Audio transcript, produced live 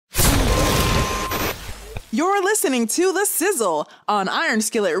You're listening to The Sizzle on Iron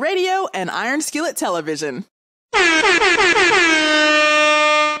Skillet Radio and Iron Skillet Television. That's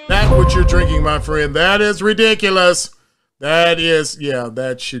what you're drinking, my friend. That is ridiculous. That is, yeah,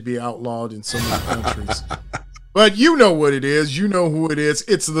 that should be outlawed in so many countries. But you know what it is. You know who it is.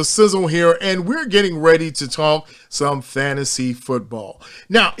 It's The Sizzle here, and we're getting ready to talk some fantasy football.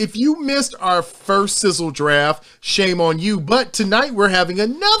 Now, if you missed our first Sizzle draft, shame on you. But tonight we're having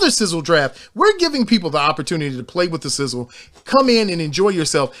another Sizzle draft. We're giving people the opportunity to play with The Sizzle, come in and enjoy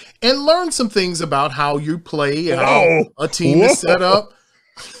yourself, and learn some things about how you play and how a team is set up.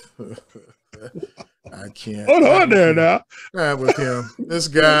 I can't. Hold on there now. Not with him. This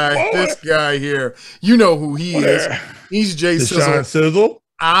guy here. You know who he is. He's JAI G.SIZZLE.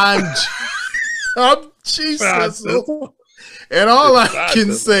 I'm G.SIZZLE. And all I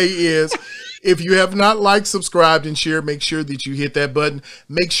can say is, if you have not liked, subscribed, and shared, make sure that you hit that button.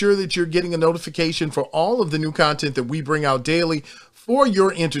 Make sure that you're getting a notification for all of the new content that we bring out daily for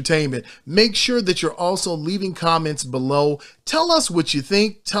your entertainment. Make sure that you're also leaving comments below. Tell us what you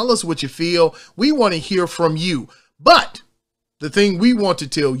think. Tell us what you feel. We want to hear from you. But the thing we want to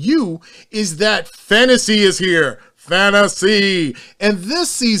tell you is that fantasy is here. Fantasy. And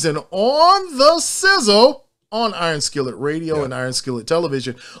this season on The Sizzle, on Iron Skillet Radio and Iron Skillet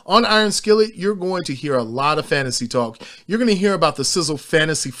Television. On Iron Skillet, you're going to hear a lot of fantasy talk. You're going to hear about the Sizzle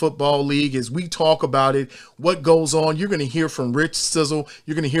Fantasy Football League as we talk about it, what goes on. You're going to hear from Rich Sizzle.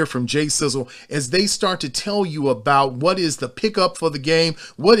 You're going to hear from JAI as they start to tell you about what is the pickup for the game,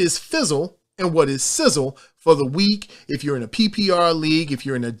 what is Fizzle, and what is Sizzle for the week. If you're in a PPR league, if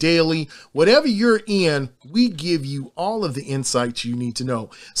you're in a daily, whatever you're in, we give you all of the insights you need to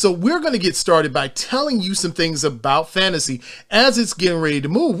know. So we're going to get started by telling you some things about fantasy as it's getting ready to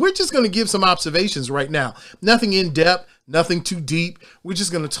move. We're just going to give some observations right now. Nothing in depth, nothing too deep. We're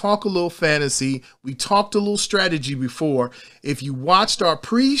just going to talk a little fantasy. We talked a little strategy before. If you watched our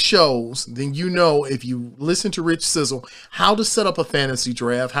pre-shows, then you know, if you listen to Rich Sizzle, how to set up a fantasy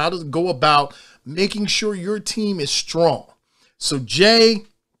draft, how to go about making sure your team is strong. So Jay,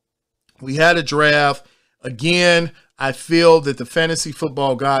 we had a draft. Again, I feel that the fantasy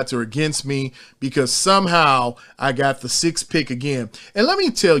football gods are against me because somehow I got the 6th pick again. And let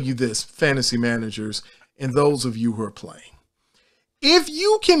me tell you this, fantasy managers and those of you who are playing. If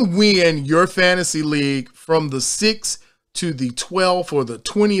you can win your fantasy league from the 6th to the 12th or the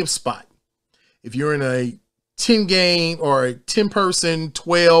 20th spot, if you're in a 10 game or a 10 person,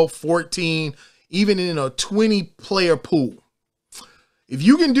 12, 14, even in a 20 player pool. If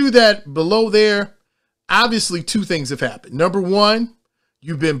you can do that below there, obviously 2 things have happened. Number 1,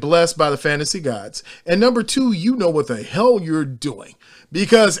 you've been blessed by the fantasy gods. And number 2, you know what the hell you're doing.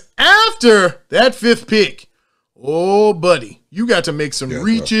 Because after that 5th pick, oh buddy, you got to make some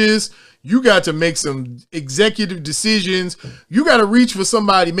reaches. You got to make some executive decisions. You got to reach for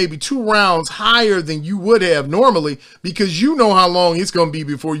somebody maybe 2 rounds higher than you would have normally because you know how long it's going to be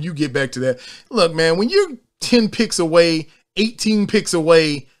before you get back to that. Look, man, when you're 10 picks away, 18 picks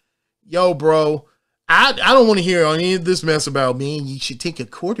away, yo, bro, I don't want to hear any of this mess about, man, you should take a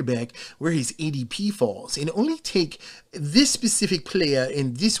quarterback where his ADP falls and only take this specific player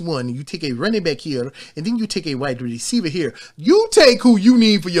and this one. You take a running back here and then you take a wide receiver here. You take who you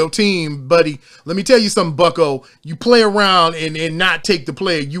need for your team, buddy. Let me tell you something, bucko. You play around and not take the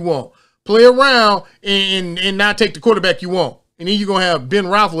player you want. Play around and not take the quarterback you want. And then you're going to have Ben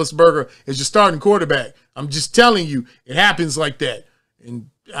Roethlisberger as your starting quarterback. I'm just telling you, it happens like that. And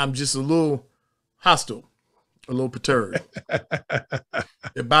I'm just a little hostile, a little perturbed.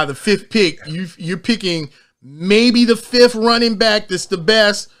 That by the 5th pick, you're picking maybe the 5th running back that's the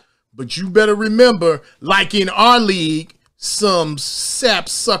best, but you better remember, like in our league, some sap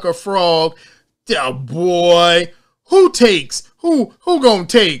sucker frog, oh boy, who gonna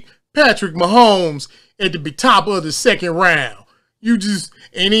take Patrick Mahomes at the top of the 2nd round? You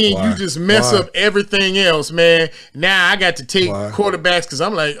just mess up everything else, man. Now I got to take quarterbacks because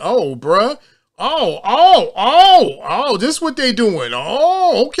I'm like, oh, bruh. Oh, this is what they doing.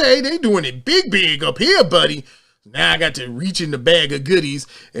 Oh, okay, they doing it big up here, buddy. Now I got to reach in the bag of goodies,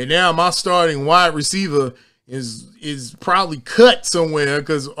 and now my starting wide receiver is probably cut somewhere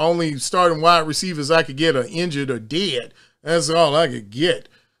because only starting wide receivers I could get are injured or dead. That's all I could get.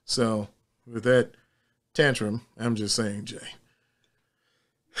 So with that tantrum, I'm just saying, Jay,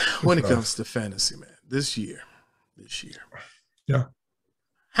 when it comes to fantasy, man, this year, yeah.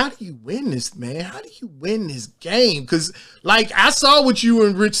 How do you win this, man? How do you win this game? Because, like, I saw what you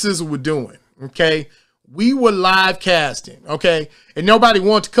and Rich Sizzle were doing, okay? We were live casting, okay? And nobody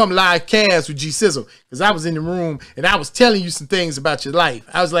wanted to come live cast with G.SIZZLE because I was in the room and I was telling you some things about your life.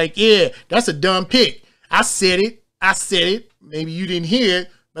 I was like, yeah, that's a dumb pick. I said it. I said it. Maybe you didn't hear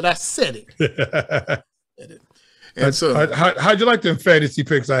it, but I said it. And so, how'd you like them fantasy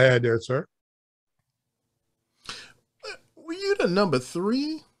picks I had there, sir? were you the number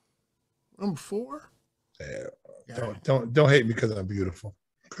 3, number 4? Yeah. Don't hate me because I'm beautiful.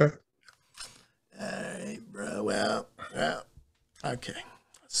 Okay. All right, bro. Well, okay.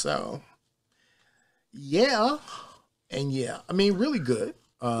 So, yeah, and yeah. I mean, really good.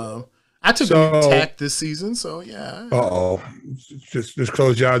 I took an attack this season, so yeah. Just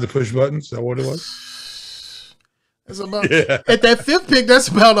close your eyes and push buttons. Is that what it was? That's about at that 5th pick. That's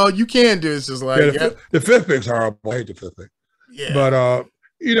about all you can do. It's just like the 5th pick's horrible. I hate the 5th pick. Yeah, but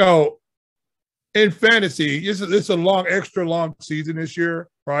in fantasy, it's a extra long season this year,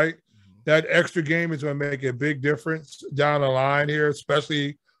 right? That extra game is going to make a big difference down the line here,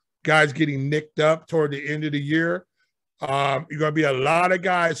 especially guys getting nicked up toward the end of the year. You're going to be a lot of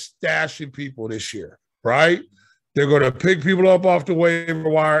guys stashing people this year, right? They're going to pick people up off the waiver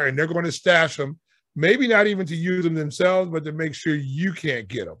wire, and they're going to stash them, maybe not even to use them themselves, but to make sure you can't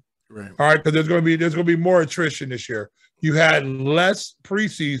get them. Right. All right, because there's going to be more attrition this year. You had less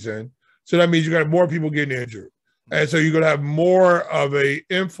preseason, so that means you got more people getting injured. And so you're going to have more of a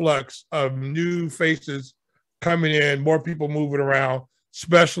influx of new faces coming in, more people moving around,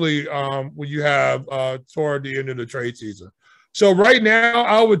 especially when you have toward the end of the trade season. So right now,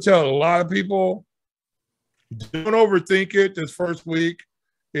 I would tell a lot of people, don't overthink it this first week.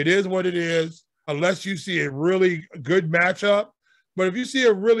 It is what it is, unless you see a really good matchup. But if you see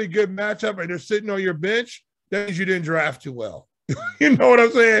a really good matchup and they're sitting on your bench, that means you didn't draft too well. You know what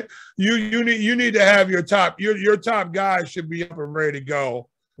I'm saying? You need to have your top guys should be up and ready to go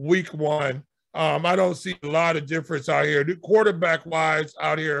week 1. I don't see a lot of difference out here. Quarterback wise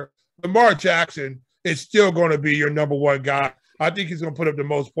out here, Lamar Jackson is still going to be your number 1 guy. I think he's going to put up the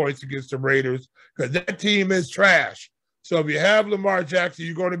most points against the Raiders because that team is trash. So if you have Lamar Jackson,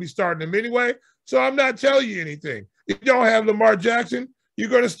 you're going to be starting him anyway. So I'm not telling you anything. If you don't have Lamar Jackson, you're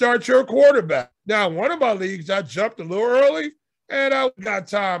going to start your quarterback. Now, one of my leagues, I jumped a little early, and I got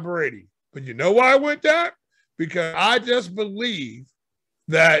Tom Brady. But you know why I went that? Because I just believe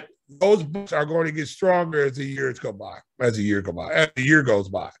that those books are going to get stronger as the year goes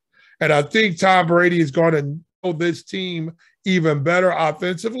by. And I think Tom Brady is going to know this team even better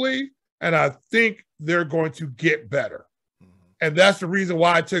offensively, and I think they're going to get better. And that's the reason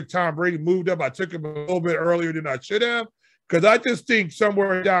why I took Tom Brady, moved up. I took him a little bit earlier than I should have, because I just think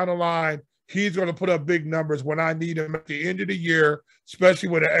somewhere down the line, he's going to put up big numbers when I need him at the end of the year, especially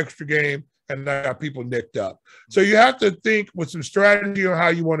with an extra game, and I got people nicked up. So you have to think with some strategy on how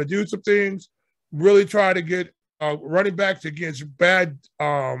you want to do some things, really try to get running backs against bad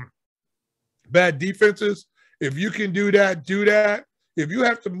defenses. If you can do that, do that. If you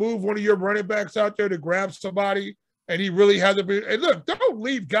have to move one of your running backs out there to grab somebody and he really hasn't been – and look, don't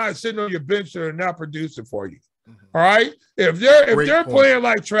leave guys sitting on your bench that are not producing for you. All right? If they're playing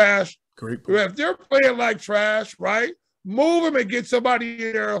like trash – if they're playing like trash, right, move them and get somebody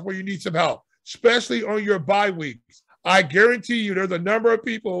in there where you need some help, especially on your bye weeks. I guarantee you there's a number of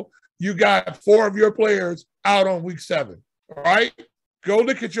people, you got 4 of your players out on week 7, all right? Go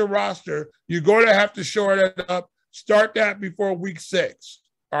look at your roster. You're going to have to shore that up. Start that before week 6,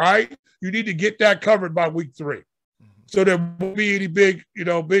 all right? You need to get that covered by week 3. So there won't be any big, I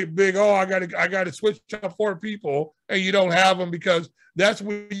got to switch up 4 people, and you don't have them because that's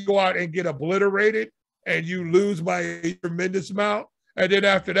when you go out and get obliterated and you lose by a tremendous amount. And then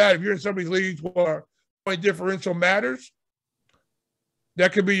after that, if you're in somebody's leagues where point differential matters,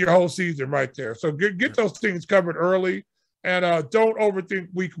 that could be your whole season right there. So get those things covered early, and don't overthink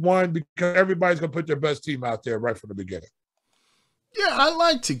week 1 because everybody's going to put their best team out there right from the beginning. Yeah, I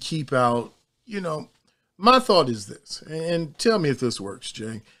like to keep out, my thought is this, and tell me if this works,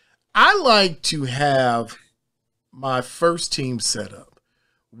 Jay. I like to have my first team set up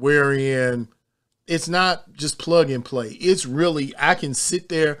wherein it's not just plug and play. It's really, I can sit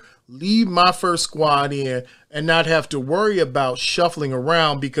there, leave my first squad in, and not have to worry about shuffling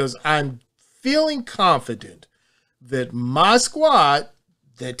around because I'm feeling confident that my squad,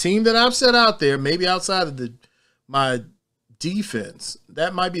 that team that I've set out there, maybe outside of my defense,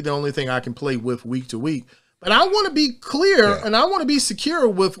 that might be the only thing I can play with week to week. But I want to be clear and I want to be secure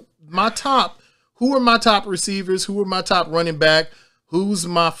with my top. Who are my top receivers? Who are my top running back? Who's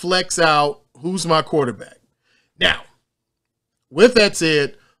my flex out? Who's my quarterback? Now, with that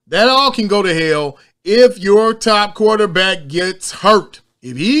said, that all can go to hell if your top quarterback gets hurt.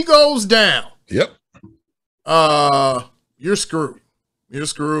 If he goes down, you're screwed. You're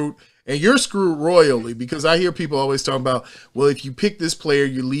screwed. And you're screwed royally because I hear people always talking about, well, if you pick this player,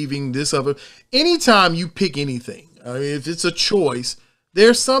 you're leaving this other. Anytime you pick anything, I mean, if it's a choice,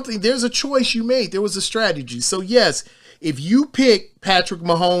 there's a choice you made. There was a strategy. So yes, if you pick Patrick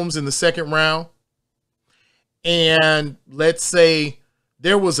Mahomes in the second round, and let's say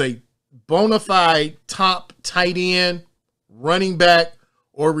there was a bona fide top tight end, running back,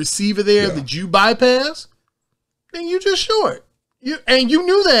 or receiver there that you bypass, then you just short. You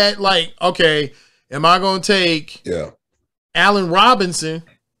knew that, like, okay, am I going to take Allen Robinson,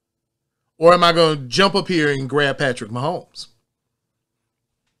 or am I going to jump up here and grab Patrick Mahomes?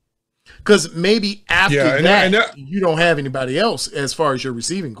 Because maybe after that, you don't have anybody else as far as your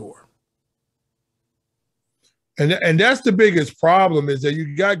receiving core. And that's the biggest problem, is that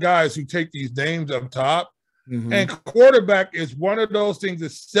you got guys who take these names up top, and quarterback is one of those things,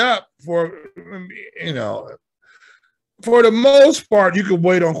 except for, for the most part, you can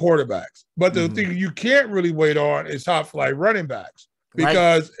wait on quarterbacks. But the thing you can't really wait on is top flight running backs,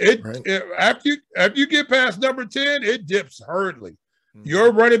 because after you get past number 10, it dips hurriedly.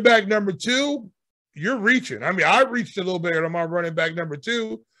 Your running back number 2, you're reaching. I mean, I reached a little bit on my running back number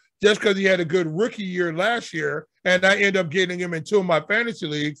 2 just because he had a good rookie year last year, and I ended up getting him in 2 of my fantasy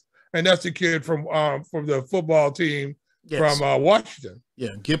leagues, and that's the kid from the football team from Washington.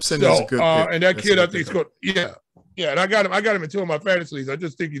 Yeah, Gibson is a good pick. And that kid, I think, scored. Yeah, and I got him in 2 of my fantasy leagues. I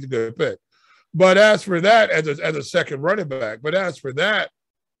just think he's a good pick. But as for that, as a second running back,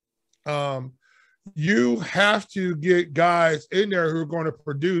 you have to get guys in there who are going to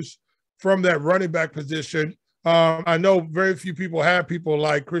produce from that running back position. I know very few people have people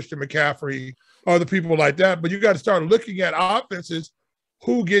like Christian McCaffrey, other people like that, but you got to start looking at offenses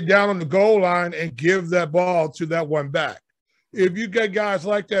who get down on the goal line and give that ball to that one back. If you get guys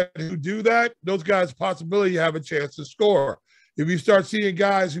like that who do that, those guys possibly have a chance to score. If you start seeing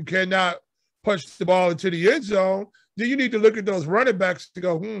guys who cannot punch the ball into the end zone, then you need to look at those running backs to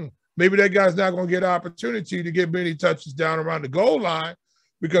go, maybe that guy's not going to get an opportunity to get many touches down around the goal line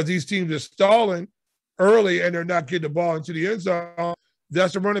because these teams are stalling early and they're not getting the ball into the end zone.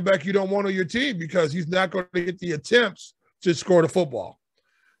 That's the running back you don't want on your team because he's not going to get the attempts to score the football.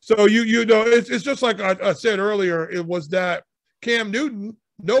 So, it's just like I said earlier, it was that Cam Newton,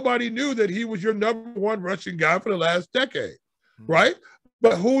 nobody knew that he was your number 1 rushing guy for the last decade, right?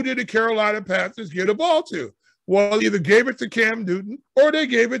 But who did the Carolina Panthers get a ball to? Well, either gave it to Cam Newton or they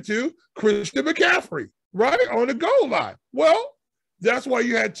gave it to Christian McCaffrey, right, on the goal line. Well, that's why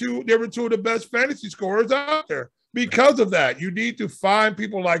you had they were 2 of the best fantasy scorers out there. Because of that, you need to find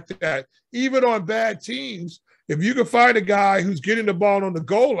people like that. Even on bad teams, if you can find a guy who's getting the ball on the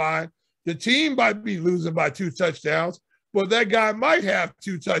goal line, the team might be losing by 2 touchdowns, but that guy might have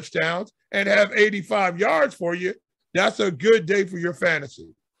 2 touchdowns and have 85 yards for you. That's a good day for your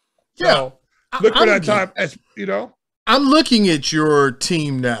fantasy. Yeah. So look for that time, as I'm looking at your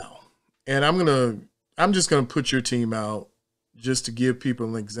team now, and I'm just gonna put your team out just to give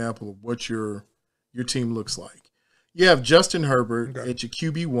people an example of what your team looks like. You have Justin Herbert at your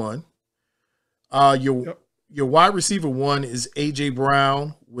QB1. Your wide receiver 1 is A.J.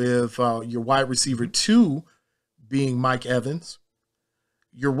 Brown, with your wide receiver 2 being Mike Evans.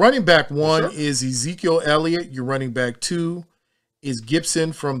 Your running back 1 is Ezekiel Elliott. Your running back 2 is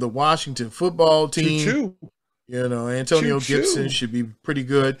Gibson from the Washington football team. Antonio Gibson should be pretty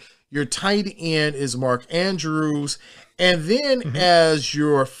good. Your tight end is Mark Andrews. And then as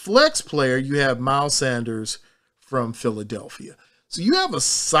your flex player, you have Miles Sanders from Philadelphia. So you have a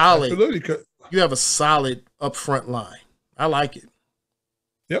solid upfront line. I like it.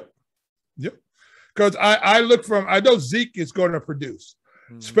 Yep. Because I know Zeke is going to produce,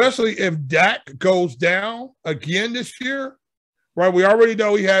 especially if Dak goes down again this year, right? We already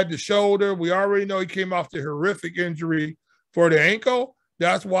know he had the shoulder. We already know he came off the horrific injury for the ankle.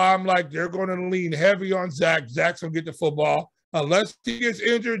 That's why I'm like, they're going to lean heavy on Zach. Zach's going to get the football. Unless he gets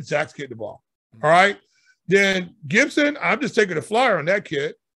injured, Zach's getting the ball. All right? Then Gibson, I'm just taking a flyer on that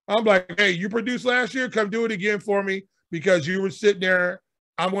kid. I'm like, hey, you produced last year. Come do it again for me because you were sitting there.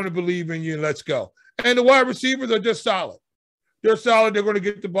 I'm going to believe in you. Let's go. And the wide receivers are just solid. They're solid. They're going to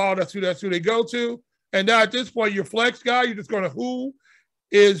get the ball. That's who they go to. And now at this point, your flex guy, you're just going to who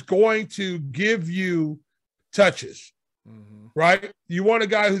is going to give you touches, right? You want a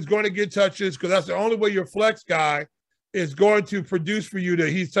guy who's going to get touches because that's the only way your flex guy is going to produce for you that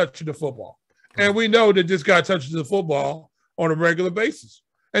he's touching the football. And we know that this guy touches the football on a regular basis.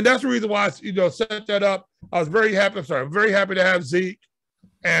 And that's the reason why I set that up. I was very happy. I'm very happy to have Zeke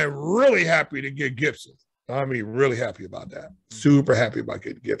and really happy to get Gibson. I mean, really happy about that. Super happy about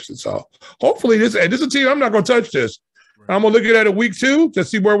getting Gibson. So hopefully this is a team, I'm not going to touch this. I'm going to look at it at week 2 to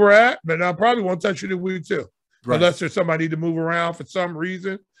see where we're at, but I probably won't touch it in week 2 unless there's somebody to move around for some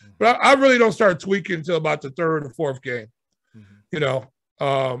reason. But I really don't start tweaking until about the 3rd or 4th game.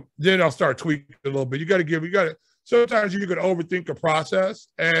 Then I'll start tweaking a little bit. Sometimes you can overthink a process,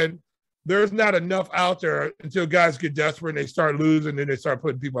 and there's not enough out there until guys get desperate and they start losing, and they start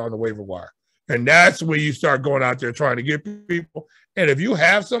putting people on the waiver wire. And that's when you start going out there trying to get people. And if you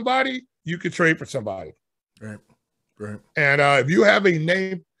have somebody, you can trade for somebody. Right. And if you have a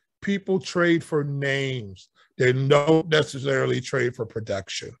name, people trade for names. They don't necessarily trade for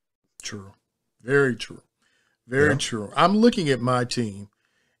production. True. Very true. Very true. I'm looking at my team,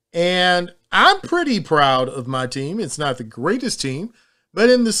 and I'm pretty proud of my team. It's not the greatest team, but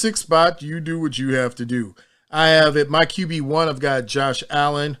in the 6th spot, you do what you have to do. I have at my QB1, I've got Josh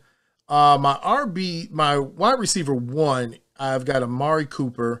Allen. My wide receiver 1, I've got Amari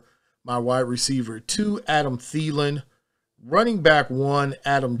Cooper. My wide receiver 2, Adam Thielen. Running back 1,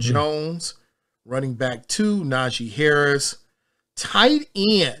 Adam Jones. Running back 2, Najee Harris. Tight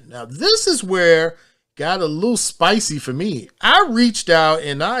end. Now, this is where got a little spicy for me. I reached out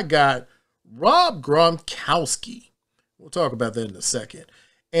and I got Rob Gronkowski. We'll talk about that in a second.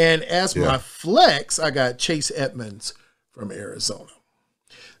 And as my flex, I got Chase Edmonds from Arizona.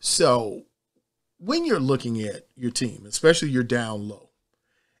 So when you're looking at your team, especially you're down low,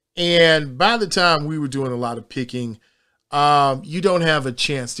 and by the time we were doing a lot of picking, you don't have a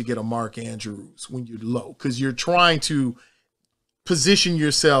chance to get a Mark Andrews when you're low because you're trying to position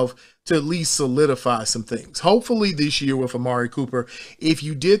yourself to at least solidify some things. Hopefully this year with Amari Cooper, if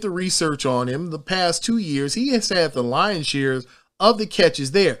you did the research on him, the past 2 years, he has had the lion's share of the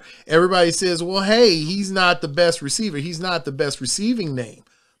catches there. Everybody says, well, hey, he's not the best receiver. He's not the best receiving name,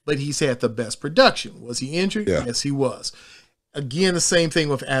 but he's had the best production. Was he injured? Yeah. Yes, he was. Again, the same thing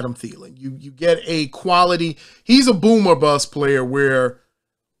with Adam Thielen. You get a quality. He's a boom or bust player where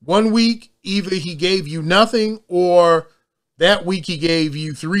 1 week either he gave you nothing or that week he gave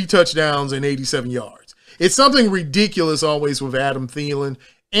you 3 touchdowns and 87 yards. It's something ridiculous always with Adam Thielen,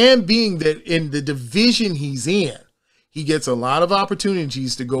 and being that in the division he's in, he gets a lot of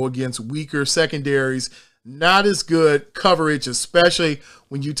opportunities to go against weaker secondaries, not as good coverage, especially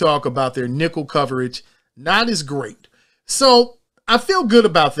when you talk about their nickel coverage, not as great. So I feel good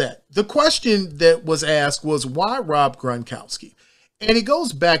about that. The question that was asked was, why Rob Gronkowski? And it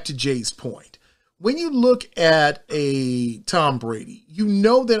goes back to Jay's point. When you look at a Tom Brady, you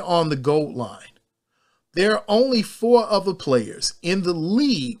know that on the goal line, there are only 4 other players in the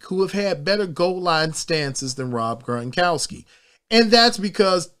league who have had better goal line stances than Rob Gronkowski. And that's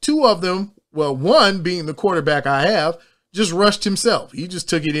because 2 of them, well, one being the quarterback I have, just rushed himself. He just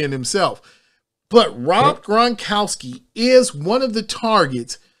took it in himself. But Rob Gronkowski is one of the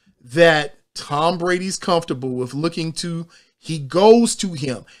targets that Tom Brady's comfortable with looking to. He goes to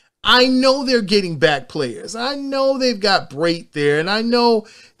him. I know they're getting back players. I know they've got Brait there, and I know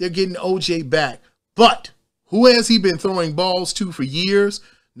they're getting OJ back. But who has he been throwing balls to for years?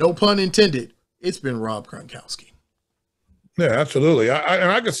 No pun intended. It's been Rob Gronkowski. Yeah, absolutely.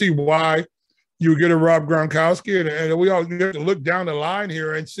 I can see why you get a Rob Gronkowski, and we all have to look down the line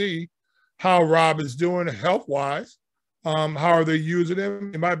here and see how Rob is doing health-wise. How are they using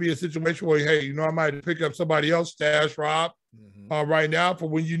him? It might be a situation where, hey, I might pick up somebody else, stash Rob right now for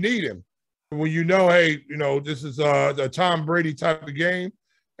when you need him. When hey, this is a Tom Brady type of game,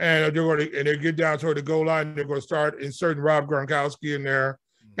 and they get down toward the goal line, they're going to start inserting Rob Gronkowski in there,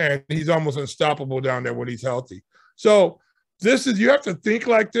 and he's almost unstoppable down there when he's healthy. So you have to think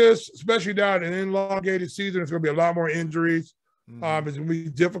like this, especially down in an elongated season. There's going to be a lot more injuries. It's going to be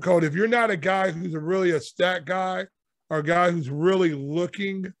difficult. If you're not a guy who's really a stat guy or a guy who's really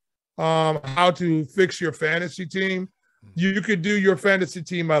looking how to fix your fantasy team, you could do your fantasy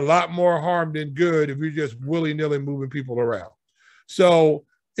team a lot more harm than good if you're just willy-nilly moving people around. So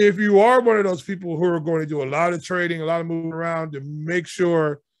if you are one of those people who are going to do a lot of trading, a lot of moving around, to make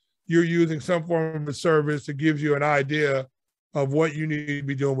sure you're using some form of a service that gives you an idea of what you need to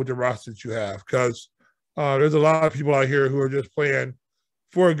be doing with the roster that you have. Because there's a lot of people out here who are just playing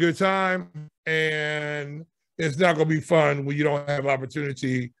for a good time, and it's not going to be fun when you don't have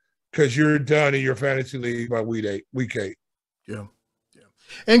opportunity because you're done in your fantasy league by week 8. Yeah.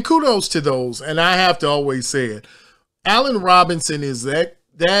 And kudos to those. And I have to always say it. Allen Robinson is that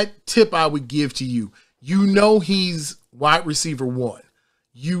tip I would give to you. He's wide receiver 1.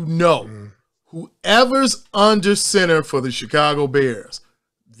 Whoever's under center for the Chicago Bears,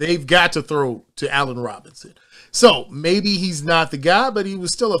 they've got to throw to Allen Robinson. So maybe he's not the guy, but he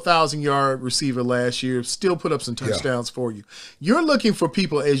was still a 1,000-yard receiver last year, still put up some touchdowns for you. You're looking for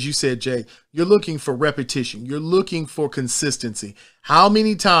people, as you said, Jay, you're looking for repetition. You're looking for consistency. How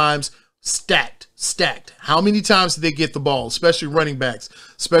many times stacked? How many times did they get the ball, especially running backs,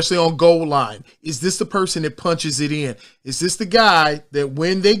 especially on goal line? Is this the person that punches it in? Is this the guy that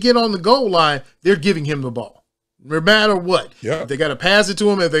when they get on the goal line, they're giving him the ball? No matter what. Yeah. If they got to pass it to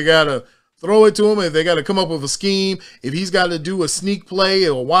him, if they got to throw it to him, if they got to come up with a scheme, if he's got to do a sneak play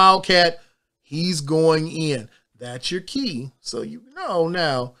or a wildcat, he's going in. That's your key. So you know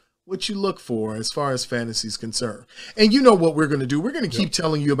now what you look for as far as fantasy is concerned. And you know what we're going to do. We're going to keep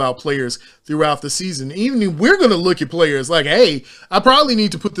telling you about players throughout the season. Even if we're going to look at players like, hey, I probably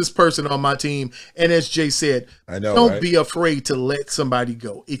need to put this person on my team. And as Jay said, don't be afraid to let somebody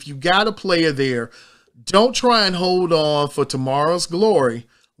go. If you got a player there, don't try and hold on for tomorrow's glory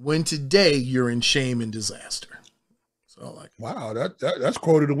when today you're in shame and disaster. So wow, that's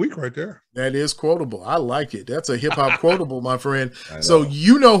quote of the week right there. That is quotable. I like it. That's a hip-hop quotable, my friend. So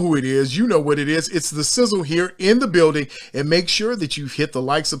you know who it is. You know what it is. It's the Sizzle here in the building. And make sure that you've hit the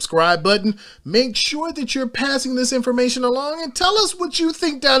like, subscribe button. Make sure that you're passing this information along and tell us what you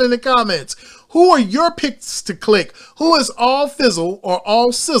think down in the comments. Who are your picks to click? Who is all fizzle or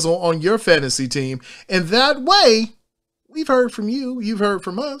all sizzle on your fantasy team? And that way, we've heard from you. You've heard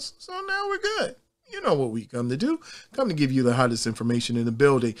from us. So now we're good. You know what we come to do. Come to give you the hottest information in the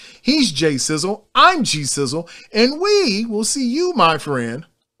building. He's J.Sizzle. I'm G.SIZZLE. And we will see you, my friend,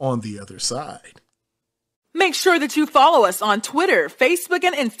 on the other side. Make sure that you follow us on Twitter, Facebook,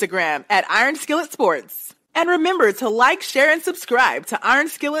 and Instagram at Iron Skillet Sports. And remember to like, share, and subscribe to Iron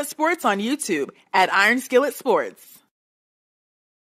Skillet Sports on YouTube at Iron Skillet Sports.